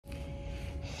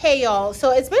Hey y'all,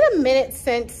 so it's been a minute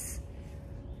since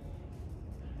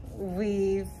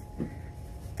we've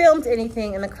filmed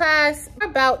anything in the class. We're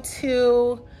about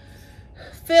to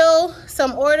fill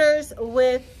some orders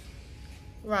with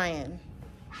Ryan.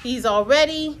 He's all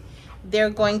ready. They're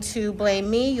going to blame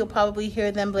me. You'll probably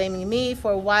hear them blaming me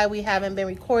for why we haven't been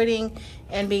recording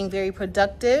and being very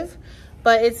productive,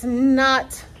 but it's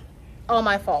not all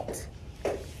my fault.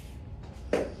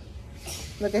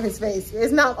 Look at his face.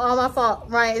 It's not all my fault.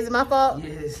 Ryan, is it my fault?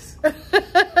 Yes.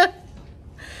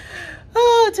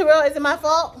 Oh, Terrell, is it my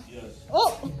fault? Yes.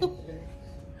 Oh.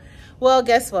 Well,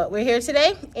 guess what? We're here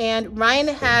today, and Ryan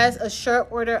has a shirt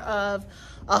order of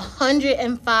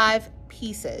 105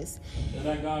 pieces. And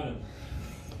I got him.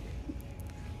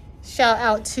 Shout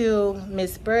out to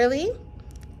Miss Burley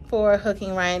for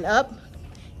hooking Ryan up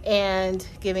and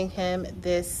giving him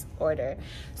this order.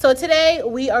 So today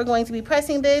we are going to be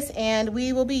pressing this, and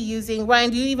we will be using,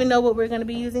 Ryan, do you even know what we're going to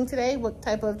be using today? What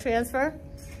type of transfer?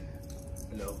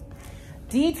 No.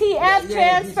 DTF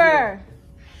transfer.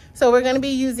 So we're going to be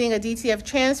using a DTF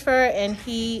transfer, and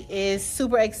he is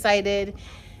super excited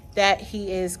that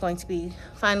he is going to be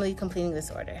finally completing this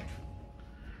order.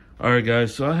 All right,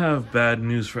 guys, so I have bad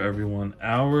news for everyone.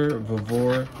 Our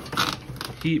Vivore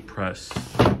heat press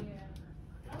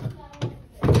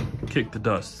kicked the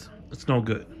dust. It's no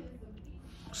good.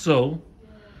 So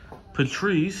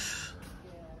Patrice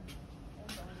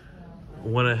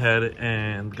went ahead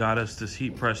and got us this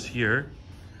heat press here.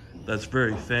 That's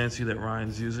very fancy that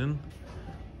Ryan's using.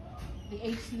 The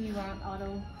HTV Ron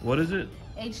Auto. What is it?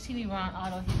 HTV Ron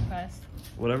Auto heat press.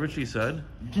 Whatever she said.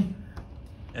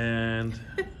 And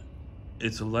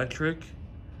it's electric.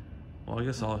 Well, I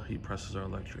guess all heat presses are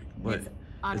electric, but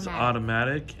it's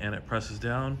automatic and it presses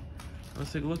down.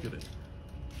 Let's take a look at it.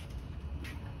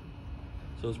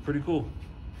 So it's pretty cool.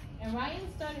 And Ryan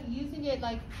started using it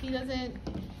like he doesn't,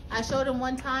 I showed him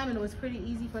one time and it was pretty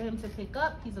easy for him to pick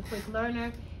up. He's a quick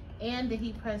learner, and the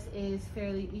heat press is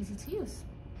fairly easy to use.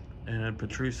 And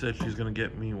Patrice said she's gonna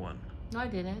get me one. No, I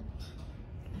didn't.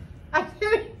 I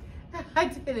didn't. I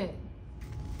didn't.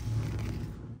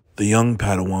 The young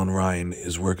Padawan Ryan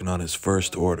is working on his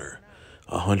first order,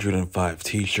 105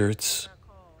 t-shirts.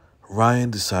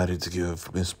 Ryan decided to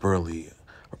give Miss Burley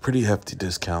a pretty hefty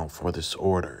discount for this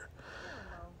order.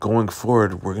 Going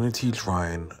forward, we're going to teach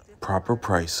Ryan proper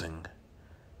pricing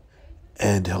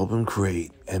and help him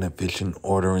create an efficient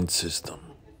ordering system.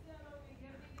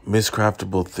 Miss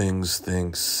Craftable Things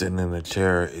thinks sitting in a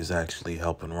chair is actually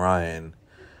helping Ryan,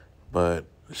 but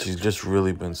she's just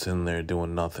really been sitting there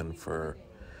doing nothing for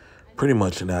pretty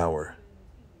much an hour.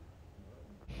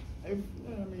 I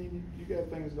mean, you got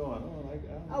things going on.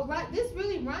 Oh, right. This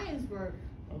really Ryan's work.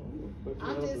 But you're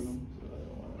helping them, so I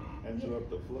don't want to interrupt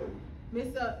the flow.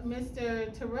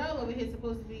 Mr. Terrell over here is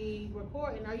supposed to be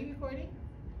recording. Are you recording?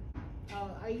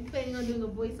 Are you planning on doing a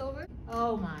voiceover?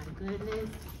 Oh my goodness.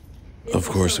 Of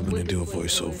course I'm going to do a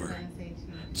voiceover.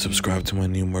 Subscribe to my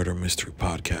new murder mystery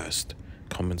podcast.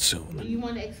 Coming soon. Do you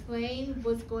want to explain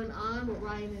what's going on, what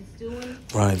Ryan is doing?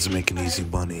 Ryan's making easy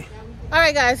money. All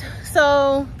right, guys.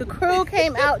 So the crew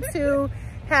came out to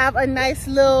have a nice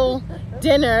little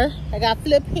dinner. I got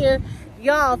Flip here.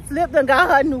 Y'all, Flip done got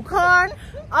her new car.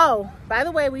 Oh, by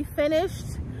the way, we finished.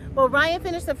 Well, Ryan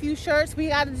finished a few shirts. We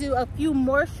got to do a few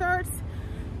more shirts.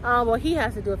 Well, he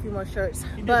has to do a few more shirts.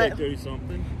 He did but like 30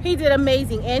 something. He did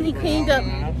amazing, and he cleaned up.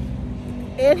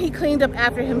 And he cleaned up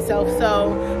after himself.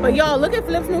 So, but y'all, look at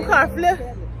Flip's new car.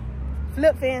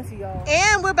 Flip fancy, y'all.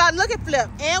 And we're about to look at Flip.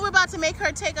 And we're about to make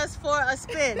her take us for a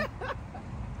spin.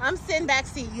 I'm sitting back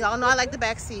seat. Y'all know I like the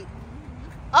back seat.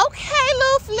 Okay,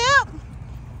 little Flip.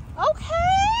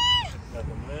 Okay. Got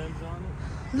the lens on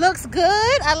it. Looks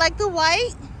good. I like the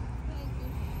white.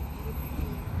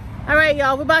 All right,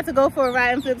 y'all. We're about to go for a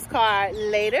ride in Flip's car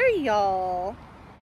later, y'all.